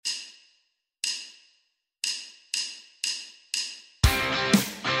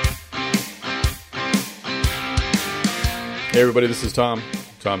Hey everybody, this is Tom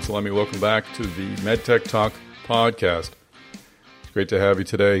Salemi. Welcome back to the MedTech Talk podcast. It's great to have you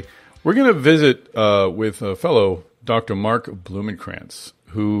today. We're going to visit with a fellow, Dr. Mark Blumenkrantz,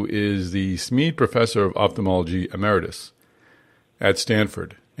 who is the Smead Professor of Ophthalmology Emeritus at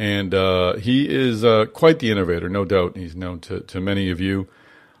Stanford. And he is quite the innovator, no doubt. He's known to many of you.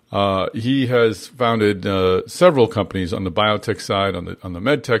 He has founded several companies on the biotech side, on the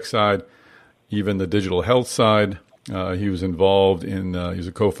medtech side, even the digital health side. He was involved in, he's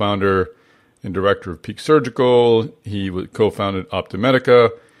a co-founder and director of Peak Surgical. He co-founded Optomedica.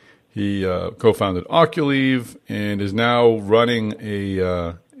 He co-founded Oculive and is now running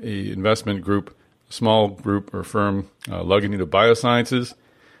a investment group, small group or firm, Lagunitas Biosciences,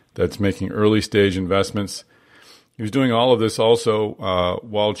 that's making early stage investments. He was doing all of this also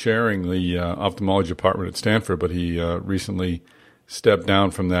while chairing the ophthalmology department at Stanford, but he recently stepped down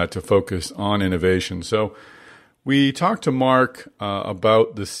from that to focus on innovation. So we talked to Mark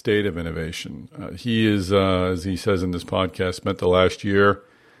about the state of innovation. He is, as he says in this podcast, spent the last year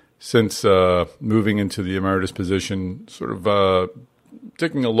since moving into the emeritus position, sort of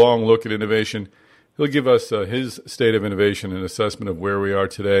taking a long look at innovation. He'll give us his state of innovation and assessment of where we are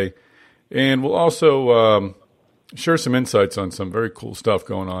today. And we'll also share some insights on some very cool stuff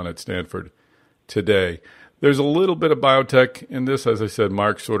going on at Stanford today. There's a little bit of biotech in this. As I said,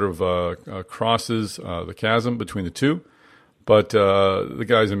 Mark sort of crosses the chasm between the two. But the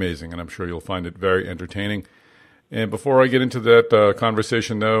guy's amazing, and I'm sure you'll find it very entertaining. And before I get into that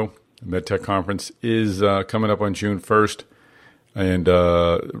conversation, though, the MedTech Conference is coming up on June 1st, and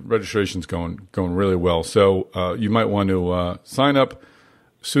registration's going really well. So you might want to sign up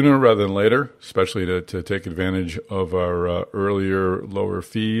sooner rather than later, especially to take advantage of our earlier lower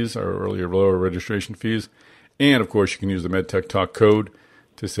registration fees. And, of course, you can use the MedTech Talk code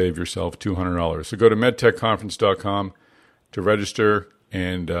to save yourself $200. So go to medtechconference.com to register,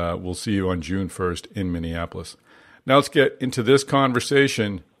 and we'll see you on June 1st in Minneapolis. Now let's get into this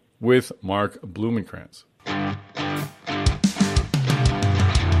conversation with Mark Blumenkrantz.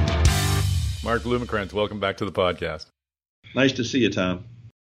 Mark Blumenkrantz, welcome back to the podcast. Nice to see you, Tom.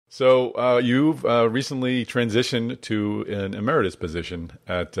 So you've recently transitioned to an emeritus position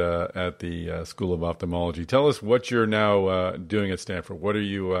at the School of Ophthalmology. Tell us what you're now doing at Stanford. What are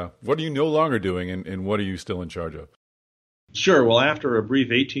you no longer doing, and what are you still in charge of? Sure. Well, after a brief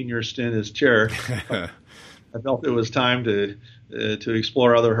 18-year stint as chair, I felt it was time to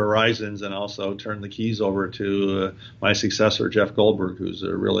explore other horizons and also turn the keys over to my successor, Jeff Goldberg, who's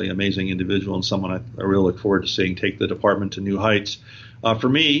a really amazing individual and someone I really look forward to seeing take the department to new heights. For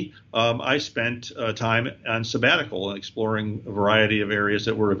me, I spent time on sabbatical and exploring a variety of areas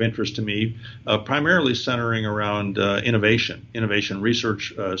that were of interest to me, primarily centering around innovation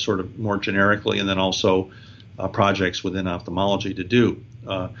research, sort of more generically, and then also projects within ophthalmology to do.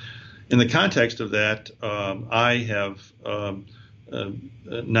 In the context of that, I have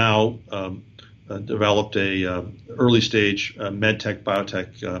now developed a early stage medtech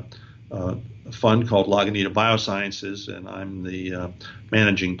biotech fund called Lagunitas Biosciences, and I'm the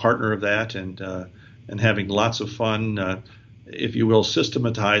managing partner of that, and having lots of fun, if you will,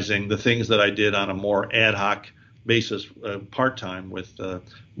 systematizing the things that I did on a more ad hoc basis, part-time, with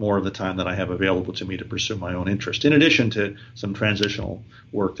more of the time that I have available to me to pursue my own interest, in addition to some transitional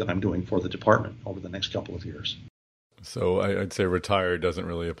work that I'm doing for the department over the next couple of years. So I'd say retired doesn't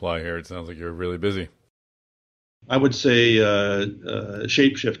really apply here. It sounds like you're really busy. I would say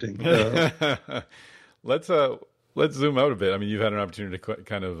shape-shifting. Let's zoom out a bit. I mean, you've had an opportunity to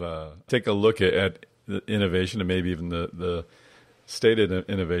kind of take a look at the innovation and maybe even the state of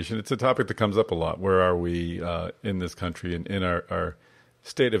innovation. It's a topic that comes up a lot. Where are we in this country and in our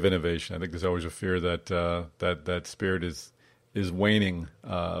state of innovation? I think there's always a fear that that spirit is waning.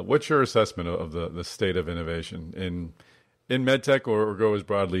 What's your assessment of the state of innovation in medtech, or go as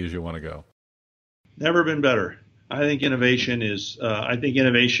broadly as you want to go? Never been better. I think innovation is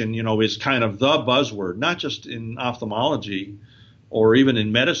is kind of the buzzword, not just in ophthalmology or even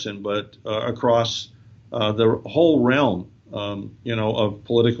in medicine, but across the whole realm, of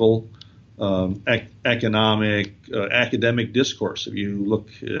political, economic, academic discourse. If you look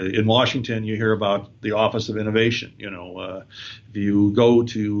in Washington, you hear about the Office of Innovation. If you go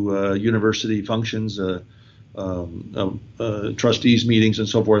to university functions, trustees meetings and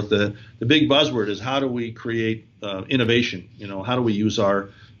so forth, the big buzzword is how do we create innovation? How do we use our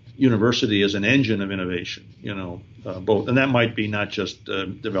university as an engine of innovation? Both, and that might be not just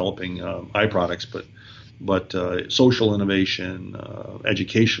developing eye products, but social innovation,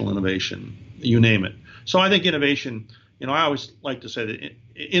 educational innovation, you name it. So I think innovation. I always like to say that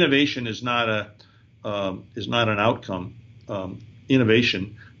innovation is not an outcome.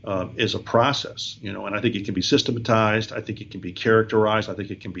 innovation is a process, and I think it can be systematized. I think it can be characterized. I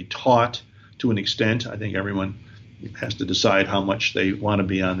think it can be taught to an extent. I think everyone has to decide how much they want to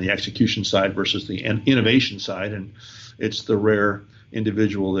be on the execution side versus the innovation side, and it's the rare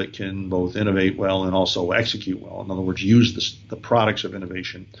individual that can both innovate well and also execute well. In other words, use the products of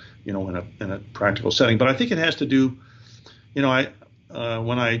innovation, in a practical setting. But I think it has to do,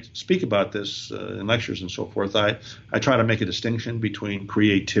 when I speak about this in lectures and so forth, I try to make a distinction between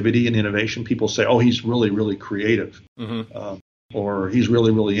creativity and innovation. People say, "Oh, he's really, really creative," or "He's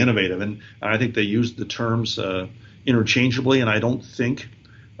really, really innovative," and I think they use the terms interchangeably, and I don't think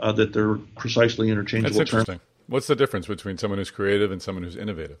that they're precisely interchangeable That's interesting. Terms. What's the difference between someone who's creative and someone who's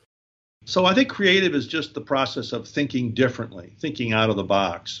innovative? So I think creative is just the process of thinking differently, thinking out of the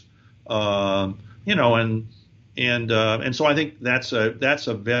box, and so I think that's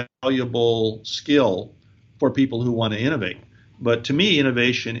a valuable skill for people who want to innovate. But to me,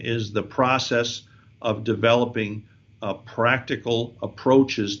 innovation is the process of developing practical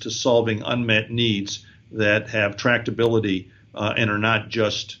approaches to solving unmet needs that have tractability and are not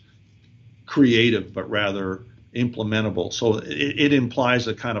just creative, but rather implementable. So it implies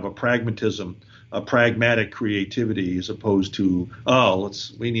a kind of a pragmatism, a pragmatic creativity, as opposed to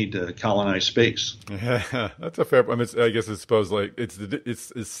we need to colonize space. Yeah, that's a fair. I mean, I guess it's supposed like it's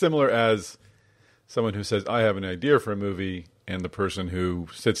similar as someone who says I have an idea for a movie, and the person who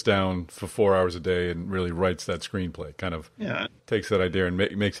sits down for 4 hours a day and really writes that screenplay, kind of takes that idea and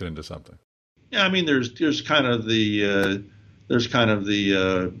makes it into something. Yeah, I mean, there's kind of the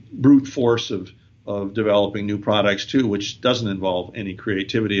brute force of developing new products too, which doesn't involve any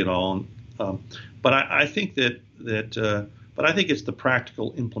creativity at all. But I think but I think it's the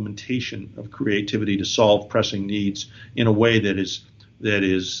practical implementation of creativity to solve pressing needs in a way that is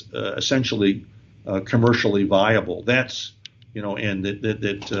essentially commercially viable. That's and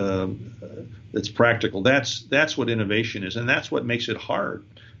that's practical. That's what innovation is, and that's what makes it hard.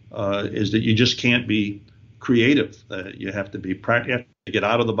 Is that you just can't be creative. You have to be practical. You have to get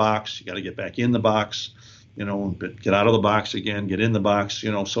out of the box. You got to get back in the box. But get out of the box again. Get in the box.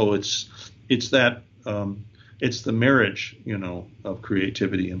 So it's that it's the marriage of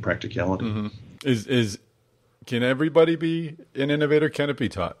creativity and practicality. Mm-hmm. Can everybody be an innovator? Can it be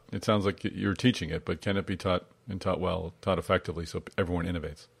taught? It sounds like you're teaching it, but can it be taught and taught well, taught effectively, so everyone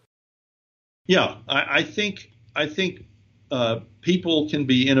innovates? Yeah, I think people can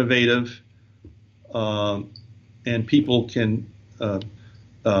be innovative, and people can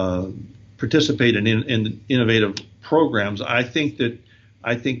participate in innovative programs. I think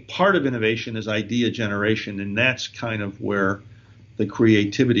part of innovation is idea generation, and that's kind of where the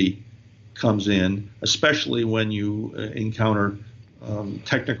creativity comes in, especially when you encounter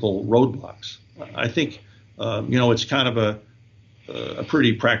technical roadblocks. I think it's kind of a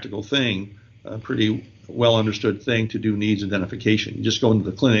pretty practical thing, a pretty well understood thing to do needs identification. You just go into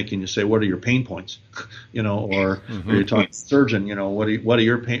the clinic and you say, "What are your pain points?" Or you're talking to a surgeon. What are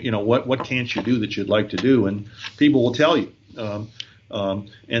your pain? What can't you do that you'd like to do? And people will tell you.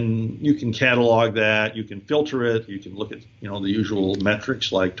 And you can catalog that, you can filter it, you can look at the usual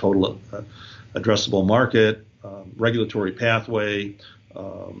metrics like total addressable market, regulatory pathway,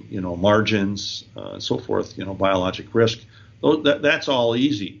 margins, and so forth, biologic risk. That's all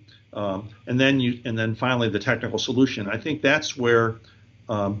easy. And then finally the technical solution. I think that's where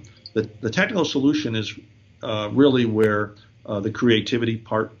the technical solution is really where the creativity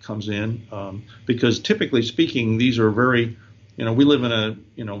part comes in, because typically speaking, these are very we live in a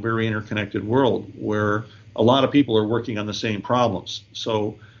very interconnected world where a lot of people are working on the same problems.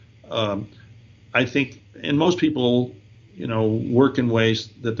 So I think, and most people, work in ways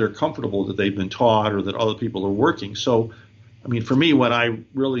that they're comfortable, that they've been taught, or that other people are working. So, I mean, for me, what I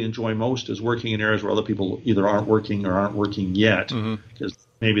really enjoy most is working in areas where other people either aren't working or aren't working yet, because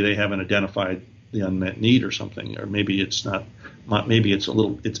maybe they haven't identified the unmet need or something, or maybe it's not. Maybe it's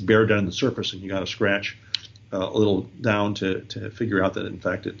bare down on the surface, and you got to scratch a little down to figure out that in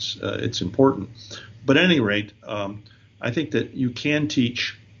fact it's important. But at any rate, I think that you can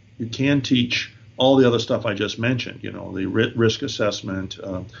teach all the other stuff I just mentioned. The risk assessment,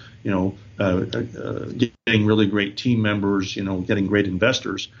 getting really great team members, getting great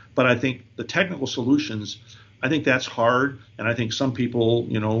investors. But I think the technical solutions, I think that's hard, and I think some people,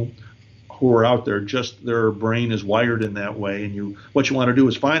 who are out there, just their brain is wired in that way, and what you want to do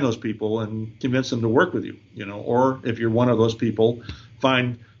is find those people and convince them to work with you, or if you're one of those people,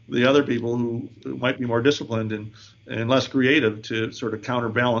 find the other people who might be more disciplined and less creative to sort of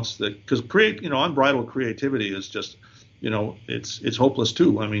counterbalance that, because unbridled creativity is just, it's hopeless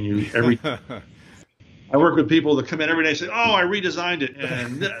too. I mean, I work with people that come in every day and say, "Oh, I redesigned it,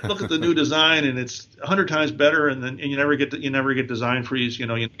 and look at the new design, and it's 100 times better." And you never get design freeze. You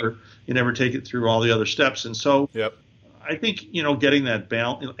never take it through all the other steps. And so, Yep. I think getting that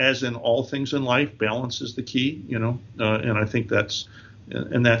balance, as in all things in life, balance is the key. And I think that's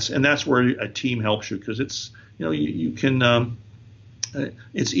where a team helps you, because it's you can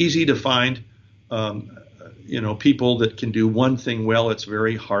it's easy to find. People that can do one thing well. It's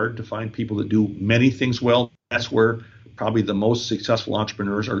very hard to find people that do many things well. That's where probably the most successful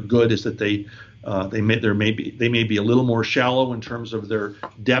entrepreneurs are good, is that they may be a little more shallow in terms of their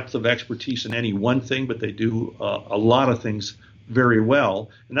depth of expertise in any one thing, but they do a lot of things very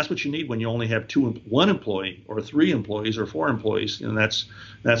well. And that's what you need when you only have one employee or 3 employees or 4 employees. And that's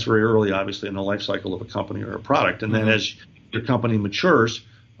very early, obviously, in the life cycle of a company or a product. And then as your company matures,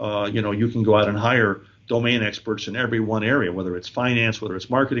 you can go out and hire domain experts in every one area, whether it's finance, whether it's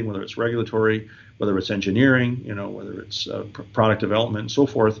marketing, whether it's regulatory, whether it's engineering, whether it's product development and so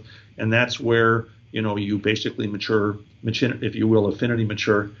forth. And that's where, you basically mature, if you will, affinity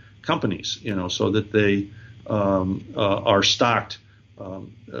mature companies, so that they are stocked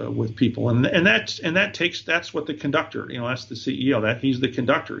with people. And that's what the conductor, that's the CEO, he's the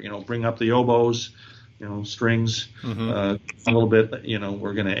conductor, bring up the oboes, strings, a little bit,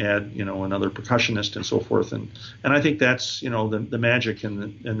 we're going to add, another percussionist and so forth. And I think that's, the magic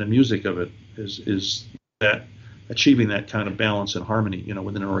and the music of it is that achieving that kind of balance and harmony,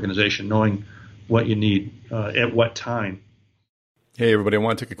 within an organization, knowing what you need at what time. Hey, everybody, I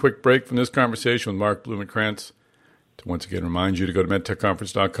want to take a quick break from this conversation with Mark Blumenkrantz to once again remind you to go to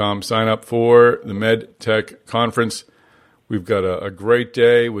medtechconference.com, sign up for the MedTech Conference. We've got a great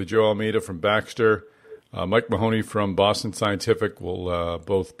day with Joe Almeida from Baxter. Mike Mahoney from Boston Scientific will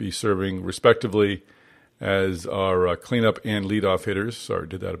both be serving respectively as our cleanup and leadoff hitters. Sorry,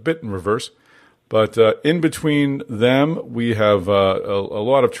 did that a bit in reverse. But in between them, we have a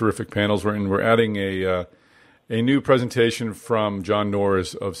lot of terrific panels. We're adding a new presentation from John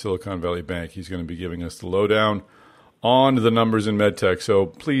Norris of Silicon Valley Bank. He's going to be giving us the lowdown on the numbers in MedTech. So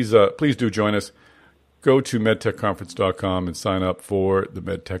please do join us. Go to medtechconference.com and sign up for the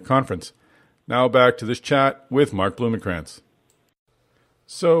MedTech Conference. Now back to this chat with Mark Blumenkrantz.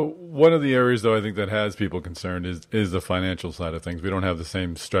 So one of the areas, though, I think that has people concerned is the financial side of things. We don't have the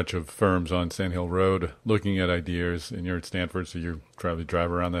same stretch of firms on Sand Hill Road looking at ideas, and you're at Stanford, so you probably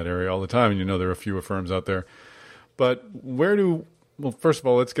drive around that area all the time, and there are fewer firms out there. But first of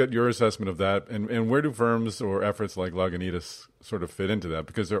all, let's get your assessment of that, and where do firms or efforts like Lagunitas sort of fit into that?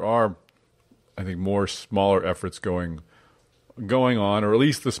 Because there are, I think, more smaller efforts going on, or at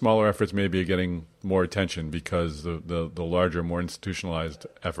least the smaller efforts may be getting more attention because the larger, more institutionalized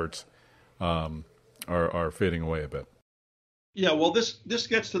efforts are fading away a bit. Yeah, well, this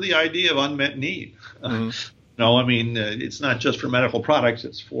gets to the idea of unmet need. It's not just for medical products;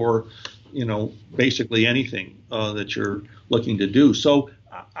 it's for basically anything that you're looking to do. So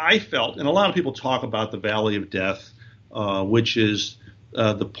I felt, and a lot of people talk about the Valley of Death, which is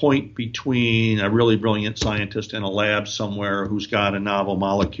the point between a really brilliant scientist in a lab somewhere who's got a novel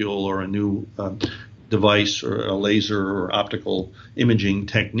molecule or a new device or a laser or optical imaging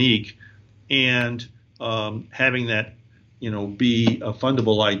technique, and having that be a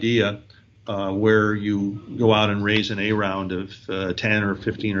fundable idea where you go out and raise an A round of 10 or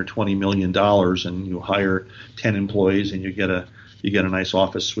 15 or 20 million dollars, and you hire 10 employees, and you get a nice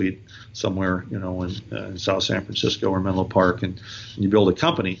office suite somewhere, in South San Francisco or Menlo Park, and you build a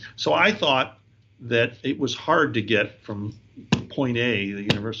company. So I thought that it was hard to get from point A, the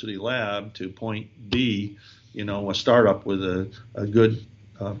university lab, to point B, a startup with a good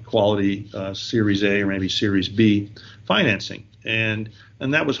quality Series A or maybe Series B financing. And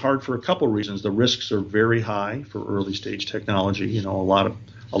that was hard for a couple of reasons. The risks are very high for early stage technology. A lot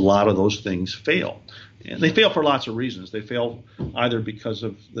of those things fail. And they fail for lots of reasons. They fail either because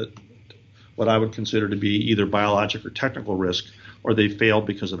of what I would consider to be either biologic or technical risk, or they fail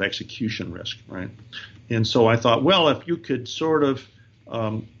because of execution risk, right? And so I thought, well, if you could sort of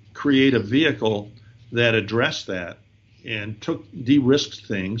create a vehicle that addressed that and de-risked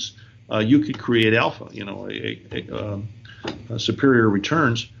things, you could create alpha, superior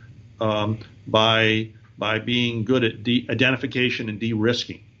returns by being good at identification and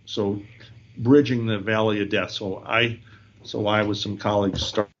de-risking. So bridging the Valley of Death. So I with some colleagues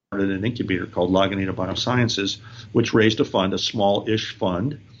started an incubator called Lagunita Biosciences, which raised a small-ish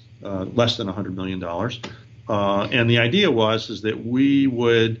fund, less than $100 million. And the idea was that we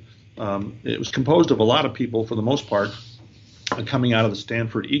would, it was composed of a lot of people, for the most part, coming out of the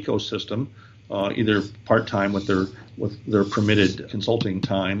Stanford ecosystem, either part-time with their permitted consulting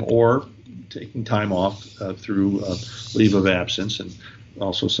time, or taking time off through leave of absence, and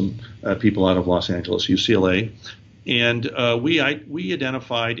also some people out of Los Angeles, UCLA. And we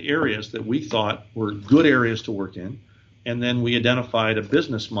identified areas that we thought were good areas to work in. And then we identified a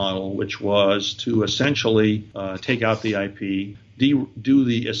business model, which was to essentially take out the IP, do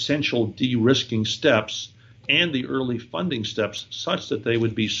the essential de-risking steps and the early funding steps such that they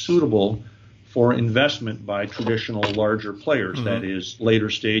would be suitable for investment by traditional larger players, mm-hmm. that is later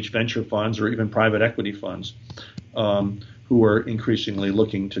stage venture funds or even private equity funds, who are increasingly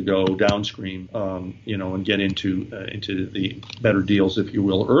looking to go downstream, and get into the better deals, if you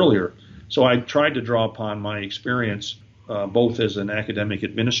will, earlier. So I tried to draw upon my experience, both as an academic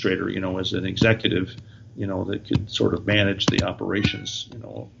administrator, as an executive, that could sort of manage the operations,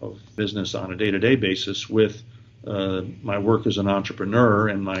 of business on a day-to-day basis, with my work as an entrepreneur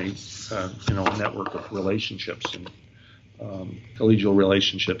and my, network of relationships and collegial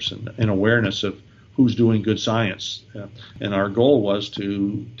relationships and awareness of who's doing good science. And our goal was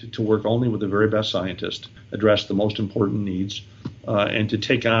to work only with the very best scientists, address the most important needs, and to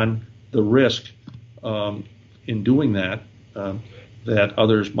take on the risk in doing that that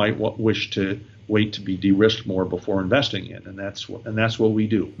others might wish to wait to be de-risked more before investing in. And that's what we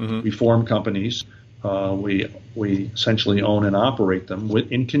do. Mm-hmm. We form companies. We essentially own and operate them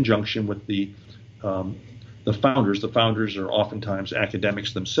in conjunction with the founders. The founders are oftentimes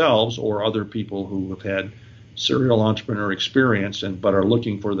academics themselves or other people who have had serial entrepreneur experience but are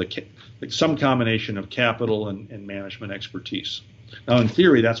looking for some combination of capital and management expertise. Now, in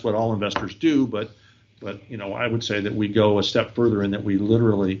theory, that's what all investors do, but I would say that we go a step further in that we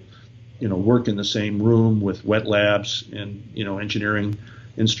literally, work in the same room with wet labs and, engineering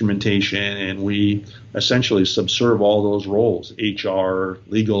instrumentation, and we essentially subserve all those roles: HR,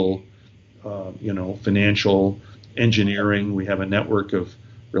 legal, financial, engineering. We have a network of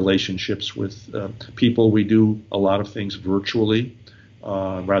relationships with people. We do a lot of things virtually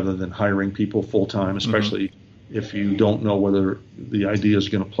rather than hiring people full time, especially mm-hmm. if you don't know whether the idea is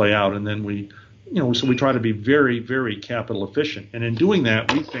going to play out. And then we try to be very, very capital efficient. And in doing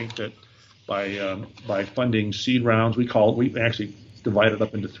that, we think that by funding seed rounds, we actually divide it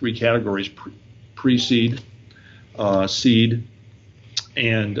up into three categories: pre-seed, seed,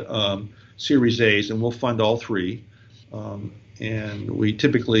 and Series A's, and we'll fund all three. And we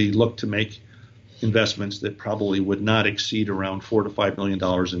typically look to make investments that probably would not exceed around $4 to $5 million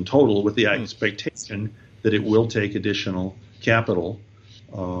in total, with the expectation that it will take additional capital,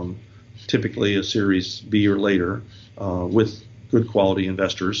 typically a Series B or later, with good quality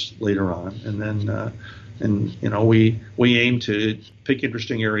investors later on. And then we aim to pick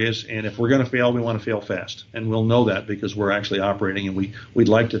interesting areas, and if we're going to fail, we want to fail fast, and we'll know that because we're actually operating, and we'd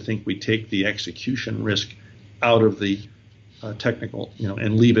like to think we take the execution risk out of the technical,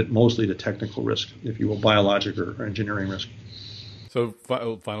 and leave it mostly to technical risk, if you will, biologic or engineering risk. So,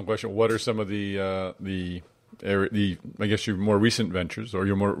 final question: what are some of the I guess your more recent ventures or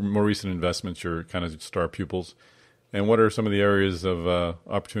your more recent investments, your kind of star pupils? And what are some of the areas of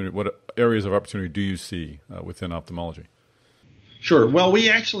opportunity? What areas of opportunity do you see within ophthalmology? Sure. Well,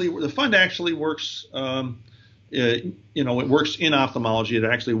 the fund actually works. It works in ophthalmology. It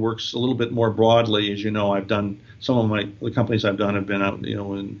actually works a little bit more broadly. As you know, I've done some of the companies I've done have been out,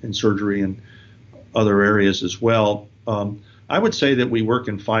 in surgery and other areas as well. I would say that we work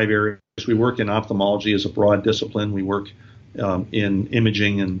in 5 areas. We work in ophthalmology as a broad discipline. We work in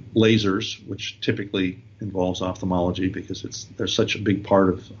imaging and lasers, which typically involves ophthalmology because they're such a big part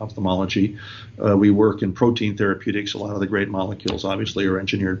of ophthalmology. We work in protein therapeutics. A lot of the great molecules obviously are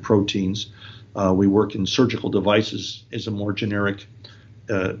engineered proteins. We work in surgical devices as a more generic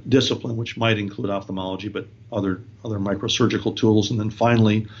discipline, which might include ophthalmology, but other microsurgical tools. And then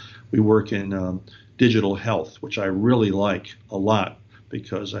finally, we work in digital health, which I really like a lot,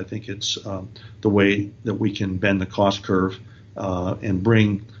 because I think it's the way that we can bend the cost curve and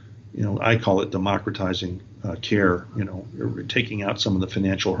bring, I call it democratizing care, taking out some of the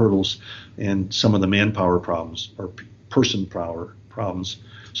financial hurdles and some of the manpower problems or person power problems.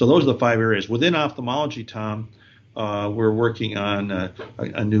 So those are the 5 areas. Within ophthalmology, Tom, we're working on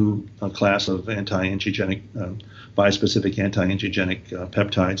a new class of bispecific anti-angiogenic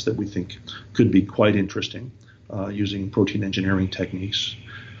peptides that we think could be quite interesting, using protein engineering techniques,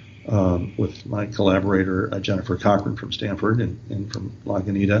 with my collaborator Jennifer Cochran from Stanford and from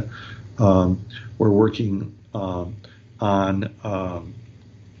Lagunitas. We're working on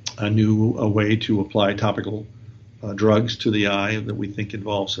a new way to apply topical drugs to the eye that we think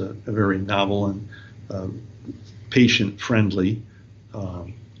involves a very novel and patient-friendly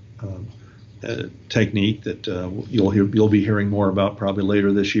technique that you'll be hearing more about probably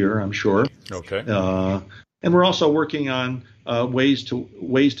later this year, I'm sure. Okay. And we're also working on ways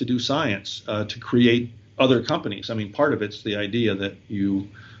to do science to create other companies. I mean, part of it's the idea that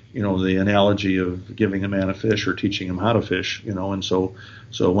the analogy of giving a man a fish or teaching him how to fish. And so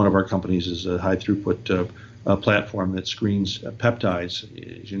one of our companies is a high throughput platform that screens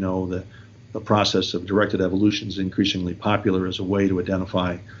peptides. As you know, the process of directed evolution is increasingly popular as a way to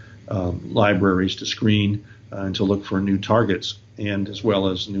identify libraries to screen and to look for new targets, and as well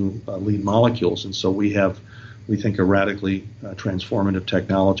as new lead molecules. And so we think, a radically transformative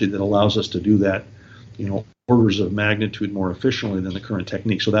technology that allows us to do that, orders of magnitude more efficiently than the current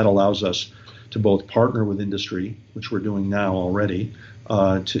technique. So that allows us to both partner with industry, which we're doing now already,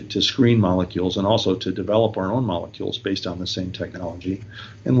 to screen molecules, and also to develop our own molecules based on the same technology.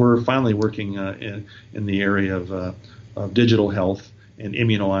 And we're finally working in the area of digital health and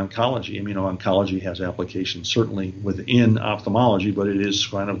immuno-oncology. Immuno-oncology has applications certainly within ophthalmology, but it is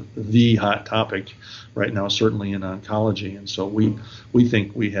kind of the hot topic right now, certainly in oncology. And so we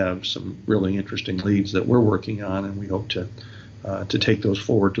think we have some really interesting leads that we're working on, and we hope to take those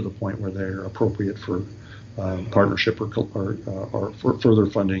forward to the point where they're appropriate for partnership or for further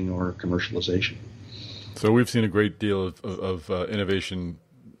funding or commercialization. So we've seen a great deal of innovation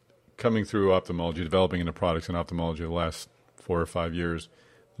coming through ophthalmology, developing into products in ophthalmology the last 4 or 5 years.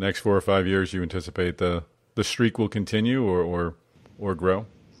 The next 4 or 5 years, you anticipate the streak will continue or grow?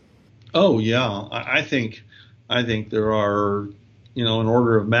 Oh yeah, I think there are an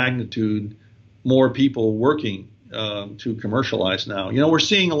order of magnitude more people working to commercialize now. We're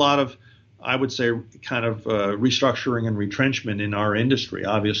seeing a lot of, I would say, kind of restructuring and retrenchment in our industry.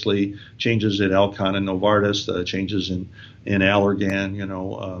 Obviously, changes at Alcon and Novartis, changes in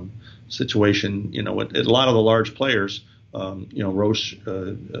Allergan, situation, at a lot of the large players, Roche,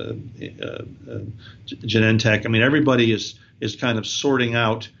 Genentech. I mean, everybody is kind of sorting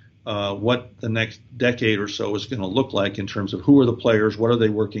out what the next decade or so is going to look like in terms of who are the players, what are they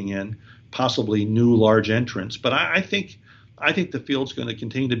working in, possibly new large entrants. But I think the field's going to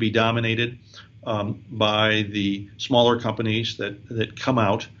continue to be dominated by the smaller companies that come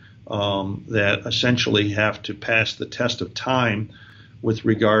out that essentially have to pass the test of time with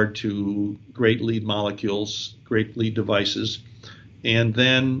regard to great lead molecules, great lead devices, and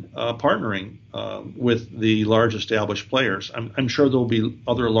then partnering with the large established players. I'm sure there'll be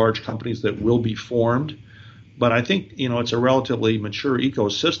other large companies that will be formed, but I think it's a relatively mature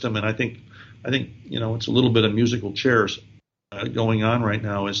ecosystem, and I think it's a little bit of musical chairs going on right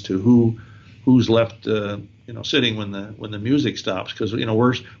now as to who's left sitting when the music stops, because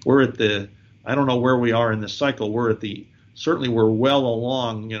we're at the, I don't know where we are in this cycle. Certainly we're well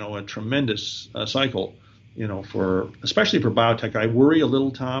along a tremendous cycle especially for biotech. I worry a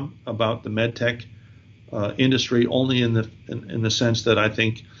little, Tom, about the med tech industry, only in the sense that I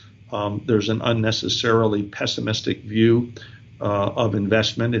think there's an unnecessarily pessimistic view of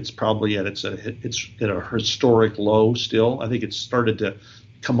investment. It's probably it's at a historic low still. I think it's started to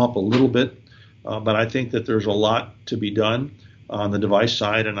come up a little bit, but I think that there's a lot to be done on the device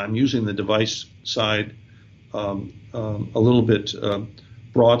side, and I'm using the device side a little bit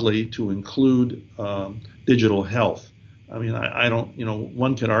broadly to include digital health. I mean, I don't,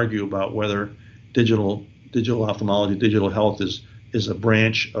 one could argue about whether digital ophthalmology, digital health is a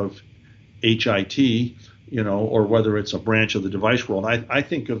branch of HIT, or whether it's a branch of the device world. I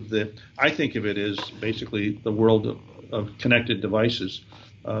think of it as basically the world of connected devices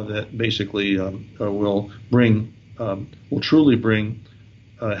that basically will truly bring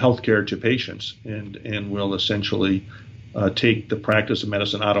healthcare to patients and will essentially take the practice of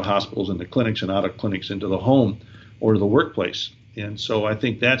medicine out of hospitals into clinics, and out of clinics into the home or to the workplace. And so I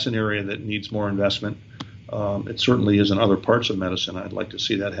think that's an area that needs more investment. It certainly is in other parts of medicine. I'd like to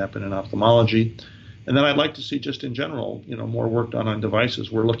see that happen in ophthalmology. And then I'd like to see, just in general, more work done on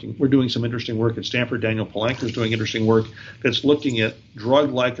devices. We're doing some interesting work at Stanford. Daniel Palanker is doing interesting work that's looking at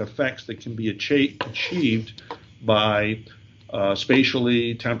drug-like effects that can be achieved by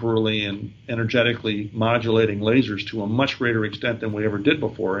spatially, temporally, and energetically modulating lasers to a much greater extent than we ever did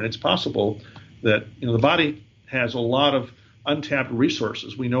before. And it's possible that the body has a lot of untapped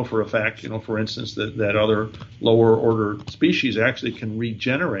resources. We know for a fact, for instance, that other lower order species actually can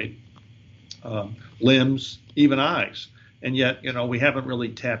regenerate limbs, even eyes. And yet, we haven't really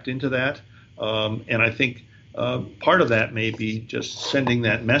tapped into that. And I think part of that may be just sending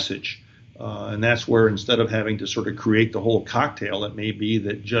that message. And that's where, instead of having to sort of create the whole cocktail, it may be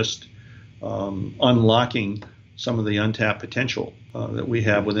that just unlocking some of the untapped potential that we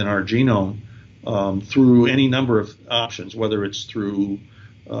have within our genome through any number of options, whether it's through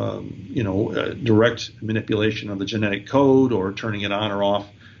direct manipulation of the genetic code, or turning it on or off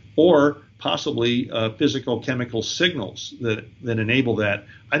or possibly physical chemical signals that enable that.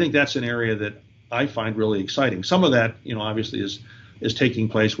 I think that's an area that I find really exciting. Some of that, obviously is taking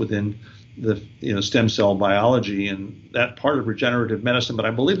place within the stem cell biology and that part of regenerative medicine. But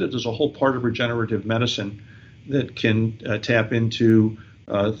I believe that there's a whole part of regenerative medicine that can tap into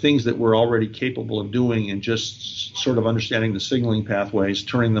things that we're already capable of doing, and just sort of understanding the signaling pathways,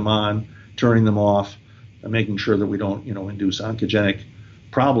 turning them on, turning them off, and making sure that we don't induce oncogenic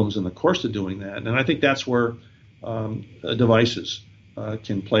problems in the course of doing that. And I think that's where devices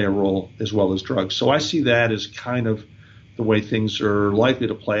can play a role as well as drugs. So I see that as kind of the way things are likely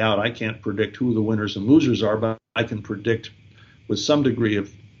to play out. I can't predict who the winners and losers are, but I can predict with some degree of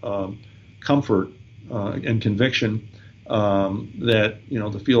comfort and conviction that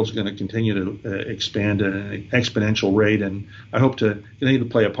the field's going to continue to expand at an exponential rate, and I hope to continue to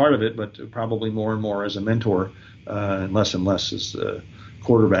play a part of it, but probably more and more as a mentor, and less as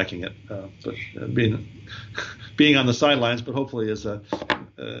quarterbacking it, but being on the sidelines, but hopefully as a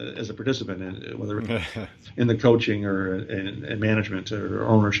participant, in, whether in the coaching or in management or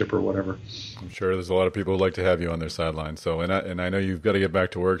ownership or whatever. I'm sure there's a lot of people who'd like to have you on their sidelines. So, and I know you've got to get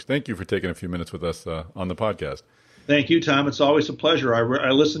back to work. Thank you for taking a few minutes with us on the podcast. Thank you, Tom. It's always a pleasure.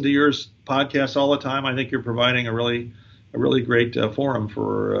 I listen to your podcast all the time. I think you're providing a really great forum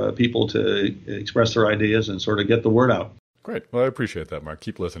for people to express their ideas and sort of get the word out. Great. Well, I appreciate that, Mark.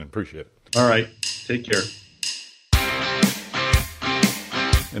 Keep listening. Appreciate it. All right. Take care.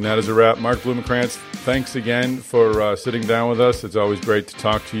 And that is a wrap. Mark Blumenkrantz, thanks again for sitting down with us. It's always great to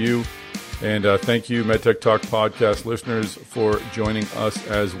talk to you. And thank you, MedTech Talk podcast listeners, for joining us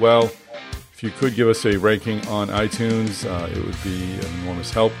as well. If you could give us a ranking on iTunes, it would be an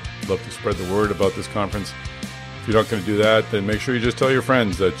enormous help. I'd love to spread the word about this conference. If you're not going to do that, then make sure you just tell your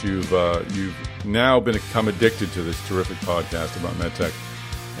friends that you've now become addicted to this terrific podcast about MedTech.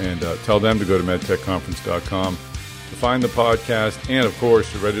 And tell them to go to medtechconference.com to find the podcast and, of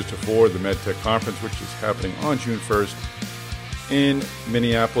course, to register for the MedTech Conference, which is happening on June 1st in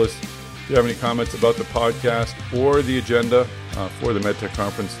Minneapolis. If you have any comments about the podcast or the agenda for the MedTech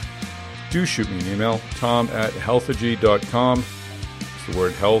Conference, do shoot me an email, tom@healthigy.com. It's the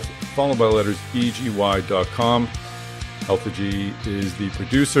word health, followed by the letters EGY.com. Healthigy is the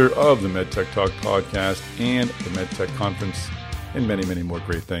producer of the MedTech Talk podcast and the MedTech Conference and many, many more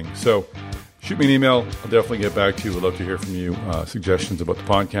great things. So shoot me an email. I'll definitely get back to you. We'd love to hear from you, suggestions about the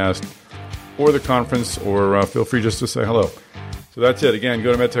podcast or the conference, or feel free just to say hello. So that's it. Again,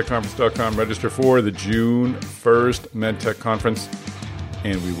 go to medtechconference.com, register for the June 1st MedTech Conference,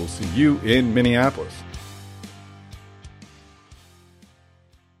 and we will see you in Minneapolis.